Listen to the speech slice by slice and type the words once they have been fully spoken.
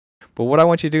But what I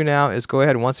want you to do now is go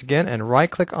ahead once again and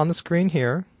right-click on the screen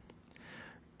here.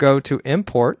 Go to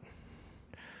Import.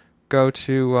 Go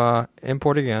to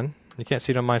Import again. You can't see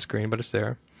it on my screen, but it's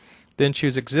there. Then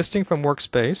choose Existing from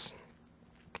Workspace.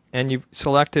 And you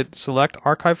select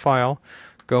Archive File.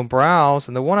 Go Browse.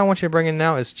 And the one I want you to bring in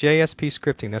now is JSP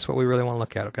scripting. That's what we really want to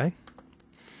look at, okay?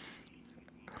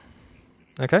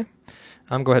 Okay?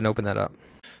 I'm going to go ahead and open that up.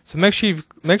 So make sure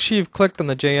you've clicked on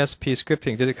the JSP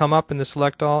scripting. Did it come up in the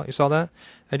Select All? You saw that?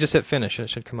 I just hit Finish and it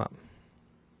should come up.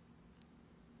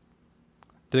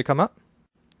 Did it come up?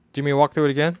 Do you mean walk through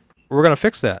it again? We're going to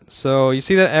fix that. So you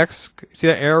see that X, see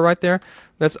that arrow right there?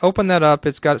 Let's open that up.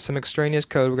 It's got some extraneous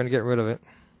code. We're going to get rid of it.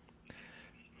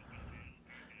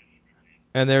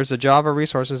 And there's a Java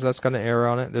resources that's got an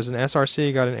arrow on it. There's an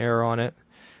SRC got an arrow on it.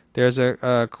 There's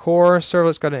a core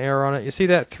servlet's got an error on it. You see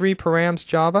that 3 params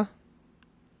Java?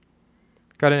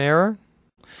 Got an error?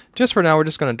 Just for now, we're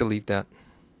just going to delete that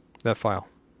file.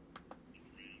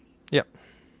 Yep.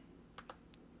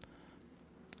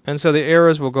 And so the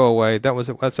errors will go away.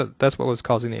 That's what was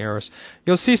causing the errors.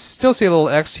 You'll still see a little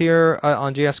X here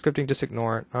on JS scripting. Just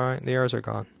ignore it. All right, the errors are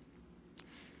gone.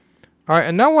 All right,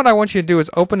 and now what I want you to do is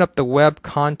open up the web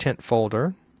content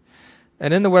folder.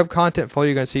 And in the web content folder,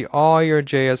 you're going to see all your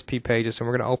JSP pages, and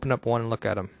we're going to open up one and look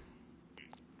at them.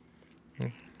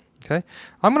 Okay,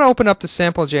 I'm going to open up the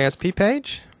sample JSP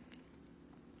page.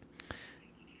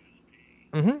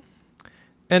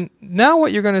 And now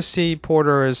what you're going to see,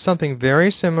 Porter, is something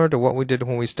very similar to what we did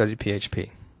when we studied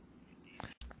PHP.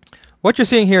 What you're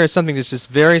seeing here is something that's just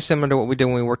very similar to what we did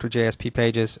when we worked with JSP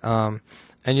pages. And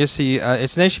you see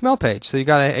it's an HTML page. So you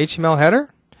got an HTML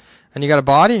header, and you got a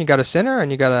body, and you got a center,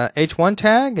 and you got a H1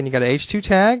 tag, and you got a H2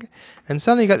 tag, and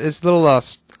suddenly you got this little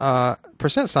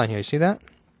percent sign here. You see that?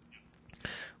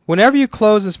 Whenever you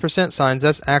close this percent signs,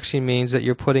 that actually means that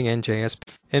you're putting in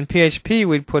JSP. In PHP,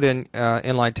 we'd put in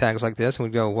inline tags like this, and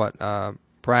we'd go what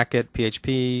bracket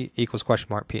PHP equals question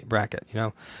mark bracket. You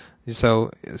know,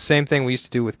 so same thing we used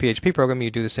to do with PHP programming.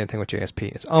 You do the same thing with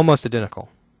JSP. It's almost identical.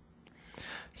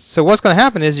 So what's going to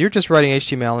happen is you're just writing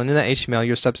HTML, and in that HTML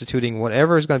you're substituting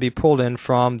whatever is going to be pulled in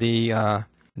from the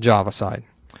Java side.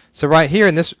 So right here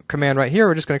in this command right here,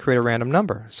 we're just going to create a random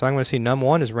number. So I'm going to see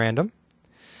num1 is random.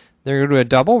 Then we're going to do a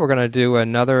double. We're going to do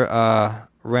another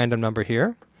random number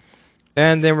here.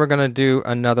 And then we're going to do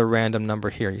another random number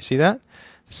here. You see that?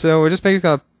 So we're just basically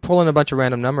going to pull in a bunch of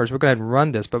random numbers. We're going to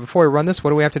run this. But before we run this,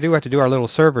 what do we have to do? We have to do our little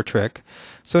server trick.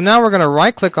 So now we're going to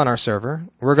right-click on our server.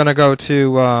 We're going to go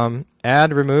to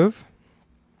Add, Remove.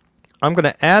 I'm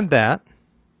going to add that.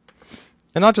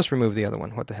 And I'll just remove the other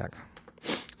one. What the heck?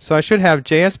 So I should have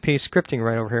JSP scripting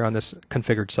right over here on this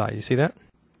configured side. You see that?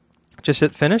 Just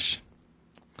hit Finish.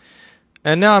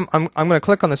 And now I'm going to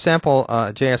click on the sample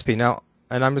JSP now,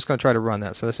 and I'm just going to try to run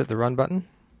that. So let's hit the Run button.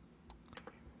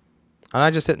 And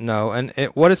I just hit No. And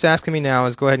what it's asking me now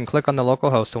is go ahead and click on the local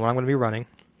host, and what I'm going to be running,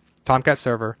 Tomcat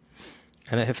server,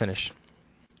 and I hit Finish.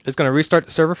 It's going to restart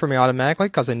the server for me automatically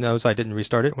because it knows I didn't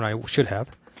restart it when I should have.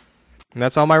 And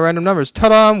that's all my random numbers.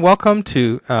 Ta-da! Welcome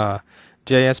to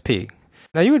JSP.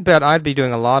 Now you would bet I'd be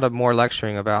doing a lot of more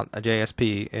lecturing about a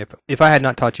JSP if I had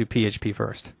not taught you PHP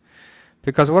first.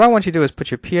 Because what I want you to do is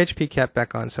put your PHP cap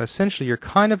back on. So essentially you're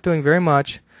kind of doing very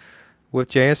much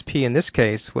with JSP in this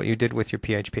case what you did with your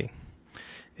PHP.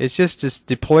 It's just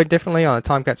deployed differently on a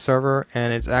Tomcat server,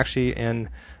 and it's actually in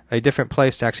a different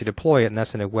place to actually deploy it, and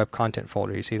that's in a web content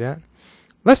folder. You see that?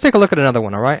 Let's take a look at another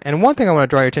one, all right? And one thing I want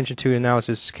to draw your attention to now is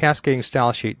this cascading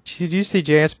style sheet. Do you see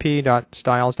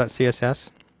JSP.styles.css?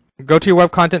 Go to your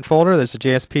web content folder. There's the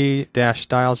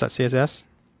JSP-styles.css.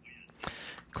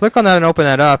 Click on that and open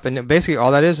that up, and basically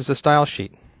all that is a style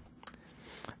sheet.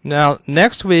 Now,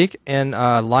 next week in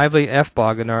Lively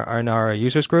FBOG in our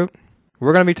users group,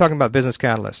 we're going to be talking about Business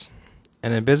Catalyst.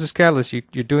 And in Business Catalyst,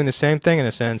 you're doing the same thing in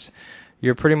a sense.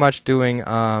 You're pretty much doing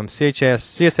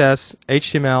CSS,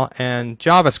 HTML, and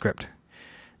JavaScript.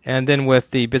 And then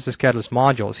with the Business Catalyst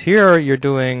modules, here you're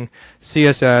doing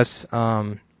CSS,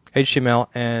 HTML,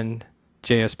 and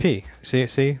JSP.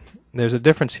 See, there's a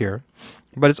difference here.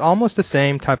 But it's almost the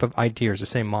same type of ideas, the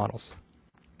same models.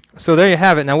 So there you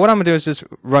have it. Now what I'm going to do is just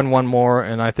run one more,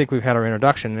 and I think we've had our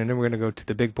introduction, and then we're going to go to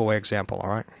the big boy example, all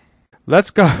right?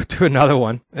 Let's go to another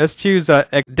one. Let's choose a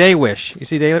day wish. You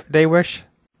see day wish?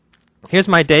 Here's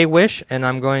my day wish, and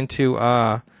I'm going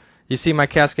to, you see my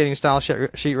cascading style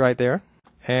sheet right there.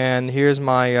 And here's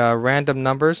my random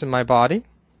numbers in my body.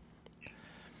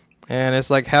 And it's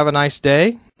like, have a nice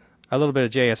day. A little bit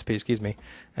of JSP, excuse me.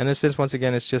 And this is, once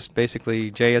again, it's just basically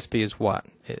JSP is what?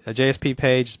 A JSP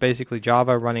page is basically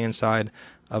Java running inside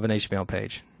of an HTML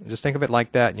page. Just think of it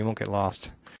like that and you won't get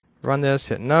lost. Run this,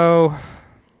 hit no.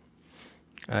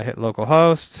 Hit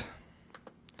localhost,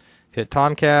 hit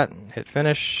Tomcat, hit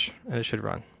finish, and it should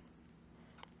run.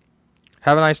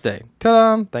 Have a nice day.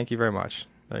 Ta-da! Thank you very much.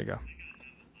 There you go.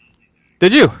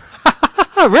 Did you?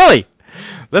 Really?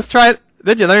 Let's try it.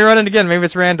 Did you? Let me run it again. Maybe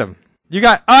it's random. You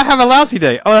got, oh, I have a lousy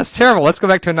day. Oh, that's terrible. Let's go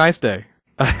back to a nice day.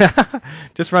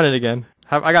 Just run it again.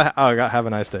 I got have a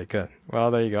nice day. Good.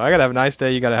 Well, there you go. I got to have a nice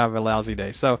day. You got to have a lousy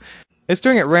day. So it's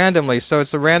doing it randomly. So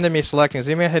it's a randomly selecting.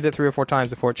 So you may hit it 3 or 4 times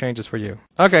before it changes for you.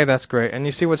 Okay, that's great. And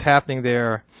you see what's happening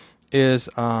there is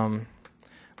one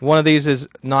of these is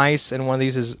nice and one of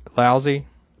these is lousy.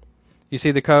 You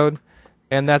see the code?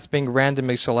 And that's being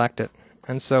randomly selected.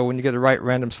 And so when you get the right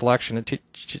random selection, it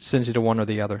sends you to one or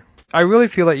the other. I really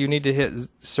feel that you need to hit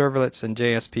servlets and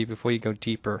JSP before you go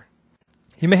deeper.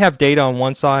 You may have data on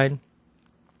one side,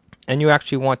 and you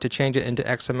actually want to change it into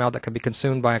XML that can be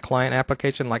consumed by a client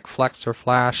application like Flex or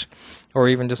Flash, or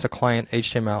even just a client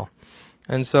HTML.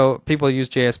 And so people use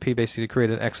JSP basically to create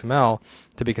an XML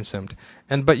to be consumed.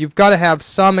 But you've got to have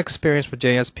some experience with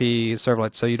JSP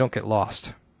servlets so you don't get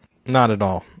lost. Not at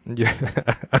all.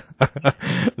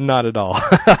 Not at all.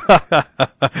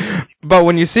 But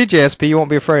when you see JSP, you won't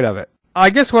be afraid of it.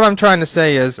 I guess what I'm trying to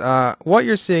say is what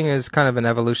you're seeing is kind of an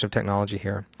evolution of technology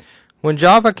here. When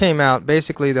Java came out,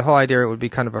 basically the whole idea would be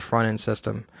kind of a front-end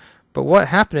system. But what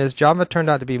happened is Java turned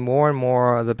out to be more and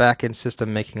more of the back-end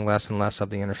system, making less and less of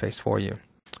the interface for you.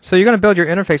 So you're going to build your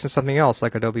interface in something else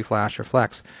like Adobe Flash or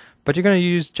Flex, but you're going to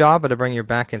use Java to bring your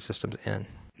back-end systems in.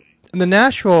 And the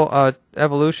natural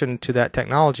evolution to that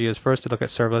technology is first to look at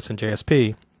servlets and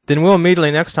JSP. Then we'll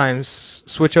immediately next time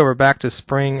switch over back to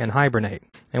Spring and Hibernate.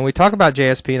 And we talk about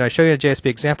JSP, and I show you a JSP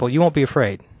example, you won't be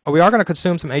afraid. We are going to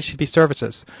consume some HTTP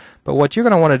services, but what you're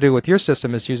going to want to do with your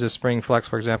system is use a Spring Flex,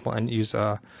 for example, and use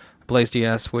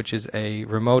BlazeDS, which is a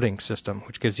remoting system,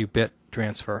 which gives you bit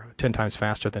transfer 10 times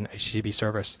faster than HTTP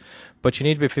service. But you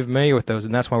need to be familiar with those,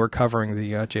 and that's why we're covering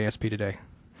the JSP today.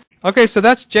 Okay, so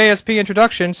that's JSP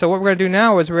introduction. So what we're going to do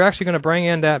now is we're actually going to bring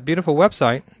in that beautiful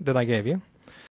website that I gave you.